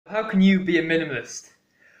How can you be a minimalist?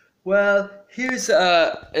 Well, here's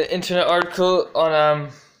an internet article on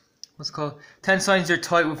what's it called 10 signs you're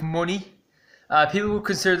tight with money. People would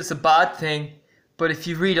consider this a bad thing, but if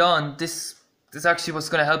you read on, this actually what's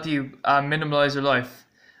going to help you minimalize your life.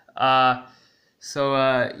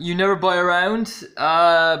 You never buy around.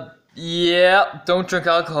 Yeah, don't drink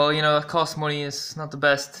alcohol. You know that costs money. It's not the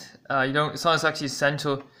best. You don't. It's not actually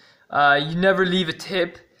essential. You never leave a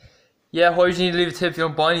tip. Yeah, why would you need to leave a tip if you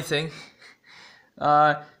don't buy anything?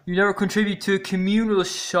 You never contribute to a communal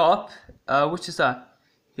shop. Which is that?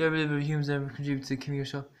 You ever live with humans never contribute to a communal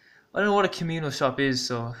shop? I don't know what a communal shop is,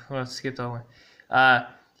 so we'll have to skip that one.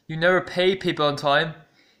 You never pay people on time.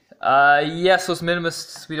 Yes, us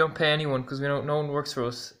minimalists, we don't pay anyone because no one works for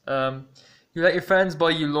us. You let your friends buy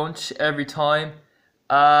you lunch every time.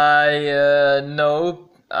 No.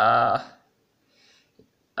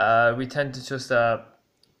 We tend to just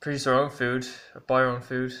produce our own food, or buy our own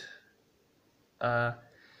food.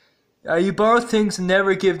 You borrow things and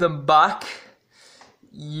never give them back.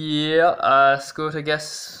 Yeah, it's good, I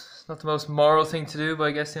guess. It's not the most moral thing to do, but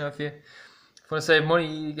I guess, if you want to save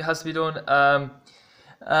money, it has to be done.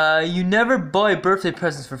 You never buy birthday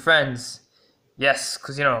presents for friends. Yes,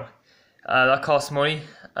 because, that costs money,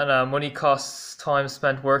 and money costs time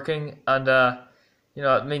spent working, and,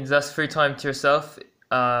 it means less free time to yourself.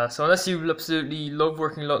 So unless you absolutely love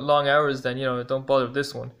working long hours, then, don't bother with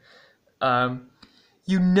this one.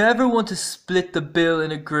 You never want to split the bill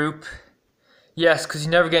in a group. Yes, because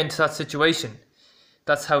you never get into that situation.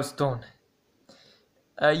 That's how it's done.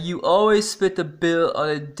 You always split the bill on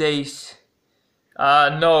a date.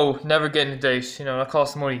 No, never get in a date. That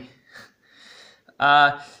costs money.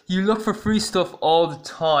 You look for free stuff all the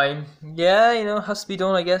time. Yeah, it has to be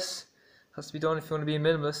done, I guess. Has to be done if you want to be a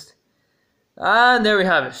minimalist. And there we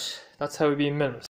have it. That's how we be a minimalist.